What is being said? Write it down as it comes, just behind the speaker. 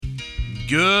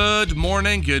Good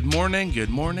morning, good morning, good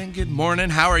morning, good morning.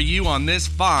 How are you on this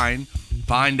fine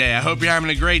day? I hope you're having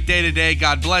a great day today.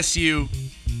 God bless you.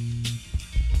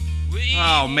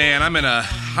 Oh man, I'm in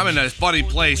a funny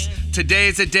place. Today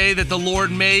is a day that the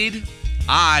Lord made.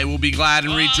 I will be glad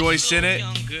and rejoice in it.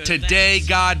 Today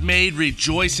God made,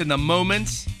 rejoice in the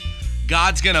moments.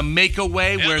 God's gonna make a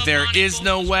way where there is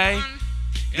no way.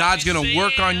 God's gonna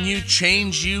work on you,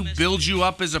 change you, build you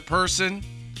up as a person.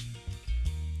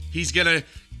 He's gonna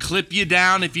clip you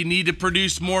down if you need to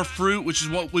produce more fruit, which is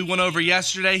what we went over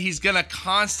yesterday. He's gonna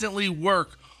constantly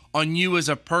work on you as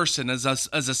a person, as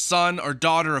a son or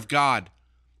daughter of God.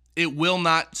 It will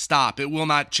not stop. It will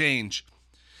not change.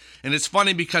 And it's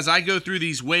funny because I go through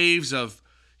these waves of,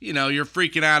 you're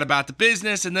freaking out about the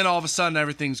business and then all of a sudden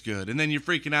everything's good. And then you're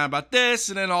freaking out about this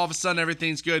and then all of a sudden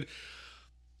everything's good.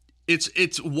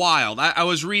 It's wild. I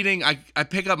was reading, I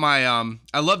pick up my,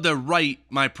 I love to write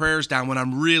my prayers down when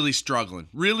I'm really struggling.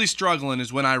 Really struggling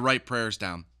is when I write prayers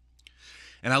down.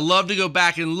 And I love to go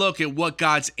back and look at what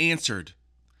God's answered.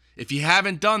 If you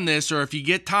haven't done this or if you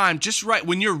get time, just write,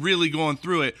 when you're really going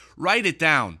through it, write it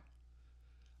down.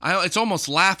 It's almost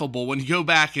laughable when you go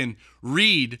back and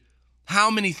read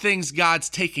how many things God's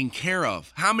taken care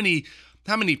of, how many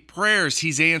prayers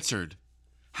he's answered,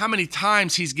 how many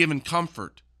times he's given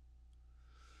comfort.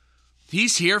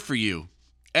 He's here for you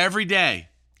every day,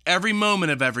 every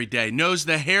moment of every day, knows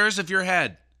the hairs of your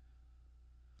head.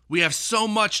 We have so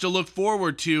much to look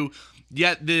forward to,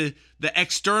 yet the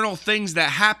external things that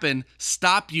happen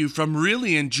stop you from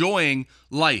really enjoying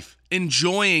life,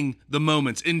 enjoying the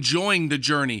moments, enjoying the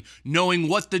journey, knowing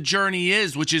what the journey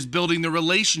is, which is building the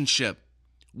relationship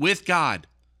with God.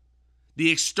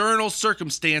 The external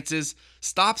circumstances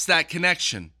stops that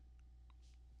connection.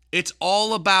 It's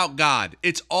all about God.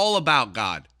 It's all about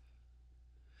God.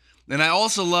 And I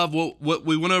also love what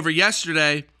we went over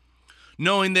yesterday,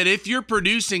 knowing that if you're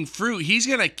producing fruit, he's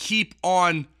going to keep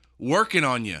on working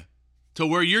on you to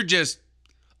where you're just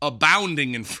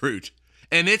abounding in fruit.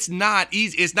 And it's not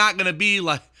easy. It's not going to be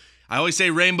like, I always say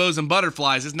rainbows and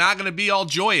butterflies. It's not going to be all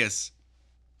joyous.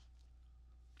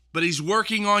 But he's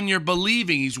working on your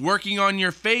believing. He's working on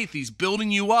your faith. He's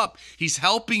building you up. He's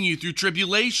helping you through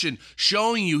tribulation,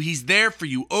 showing you he's there for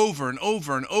you over and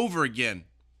over and over again.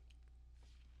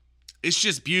 It's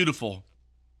just beautiful.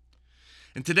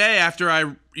 And today, after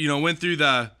I, went through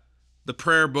the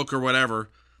prayer book or whatever,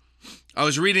 I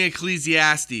was reading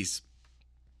Ecclesiastes.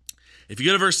 If you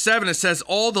go to verse 7, it says,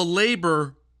 all the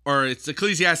labor, or it's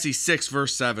Ecclesiastes 6,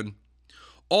 verse 7.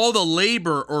 All the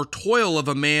labor or toil of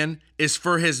a man is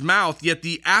for his mouth, yet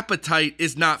the appetite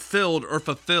is not filled or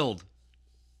fulfilled.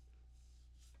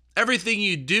 Everything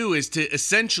you do is to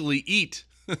essentially eat,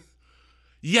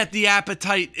 yet the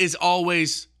appetite is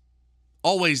always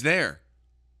there.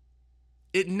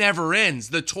 It never ends.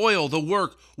 The toil, the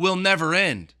work will never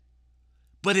end.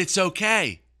 But it's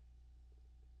okay.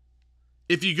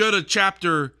 If you go to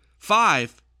chapter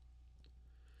 5,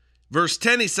 verse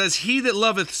 10, he says, he that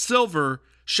loveth silver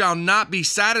shall not be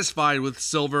satisfied with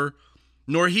silver,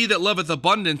 nor he that loveth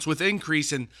abundance with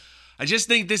increase. And I just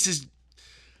think this is,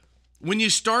 when you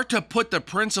start to put the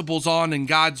principles on in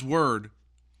God's word,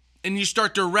 and you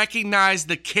start to recognize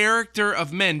the character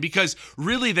of men, because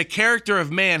really the character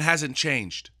of man hasn't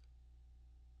changed.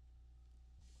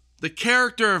 The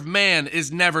character of man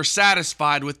is never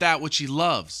satisfied with that which he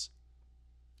loves.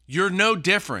 You're no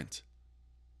different.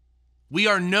 We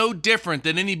are no different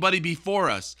than anybody before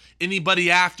us,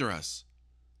 anybody after us.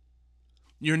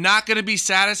 You're not going to be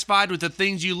satisfied with the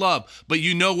things you love, but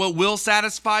you know what will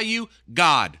satisfy you?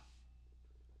 God.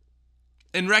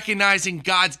 And recognizing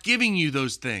God's giving you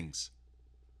those things.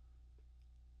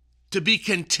 To be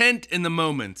content in the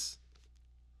moments.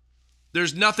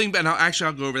 There's nothing but,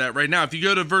 I'll go over that right now. If you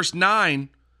go to verse 9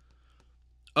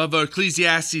 of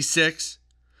Ecclesiastes 6,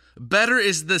 better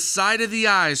is the sight of the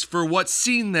eyes for what's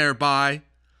seen thereby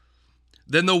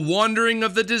than the wandering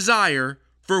of the desire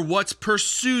for what's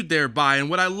pursued thereby. And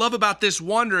what I love about this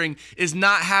wandering is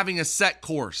not having a set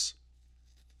course.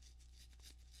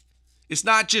 It's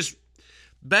not just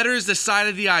better is the sight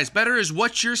of the eyes. Better is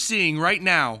what you're seeing right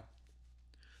now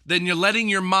than you're letting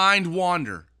your mind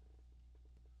wander.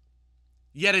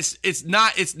 Yet it's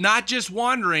not just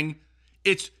wandering,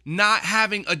 it's not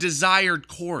having a desired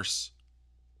course.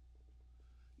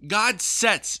 God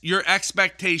sets your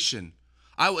expectation.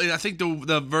 I think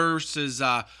the verse is,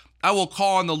 I will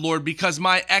call on the Lord because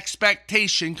my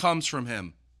expectation comes from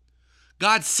him.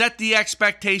 God set the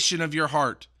expectation of your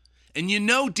heart. And you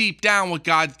know deep down what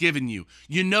God's given you.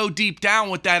 You know deep down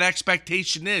what that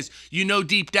expectation is. You know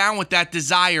deep down what that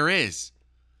desire is.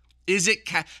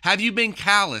 Have you been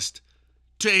calloused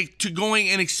to going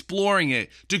and exploring it,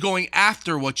 to going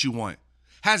after what you want?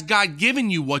 Has God given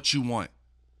you what you want?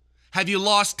 Have you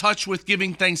lost touch with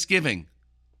giving thanksgiving?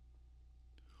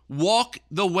 Walk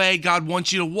the way God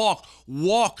wants you to walk.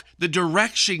 Walk the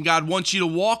direction God wants you to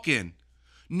walk in,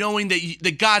 knowing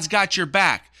that God's got your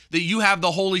back, that you have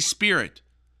the Holy Spirit,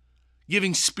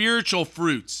 giving spiritual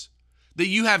fruits, that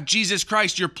you have Jesus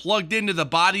Christ. You're plugged into the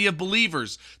body of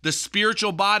believers, the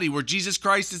spiritual body where Jesus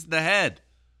Christ is the head.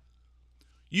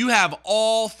 You have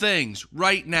all things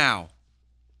right now.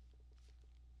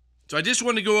 So I just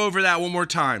want to go over that one more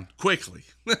time, quickly.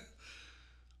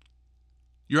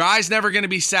 Your eye's never going to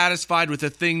be satisfied with the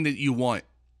thing that you want.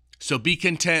 So be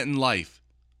content in life.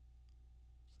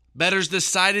 Better's the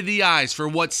sight of the eyes for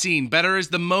what's seen. Better is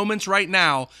the moments right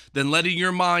now than letting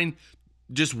your mind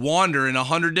just wander in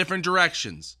 100 different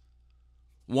directions.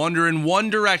 Wander in one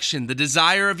direction, the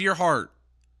desire of your heart.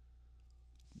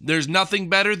 There's nothing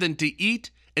better than to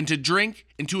eat and to drink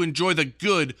and to enjoy the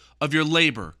good of your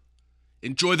labor.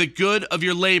 Enjoy the good of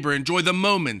your labor. Enjoy the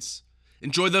moments.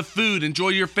 Enjoy the food. Enjoy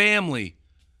your family.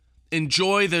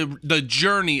 Enjoy the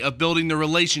journey of building the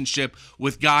relationship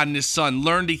with God and His Son.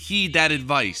 Learn to heed that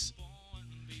advice.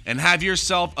 And have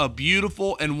yourself a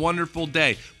beautiful and wonderful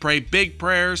day. Pray big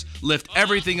prayers. Lift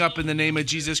everything up in the name of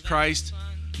Jesus Christ.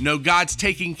 Know God's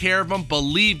taking care of them.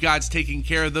 Believe God's taking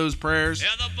care of those prayers.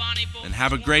 And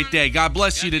have a great day. God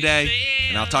bless you today.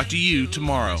 And I'll talk to you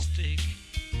tomorrow.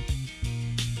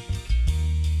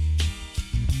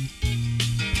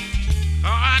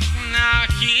 I can now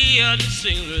hear the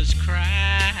sailors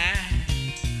cry,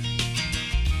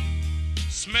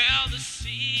 smell the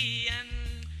sea and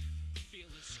feel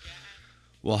the sky.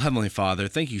 Well, Heavenly Father,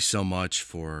 thank you so much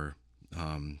for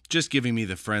just giving me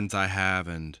the friends I have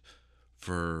and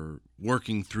for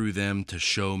working through them to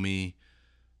show me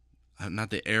not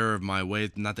the error of my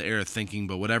way, not the error of thinking,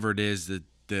 but whatever it is that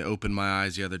opened my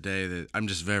eyes the other day. That I'm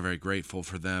just very, very grateful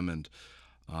for them and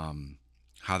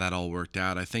how that all worked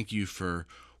out. I thank you for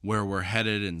where we're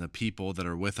headed and the people that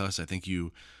are with us. I thank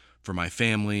you for my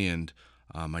family and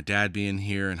my dad being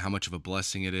here and how much of a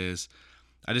blessing it is.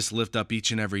 I just lift up each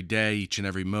and every day, each and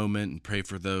every moment, and pray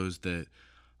for those that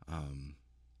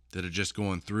are just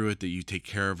going through it, that you take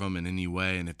care of them in any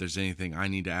way. And if there's anything I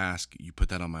need to ask, you put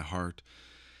that on my heart.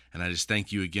 And I just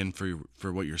thank you again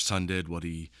for what your Son did,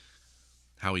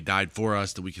 how He died for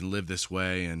us, that we can live this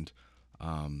way, and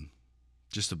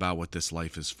just about what this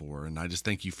life is for. And I just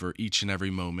thank you for each and every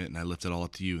moment, and I lift it all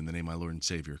up to you in the name of my Lord and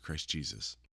Savior, Christ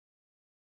Jesus.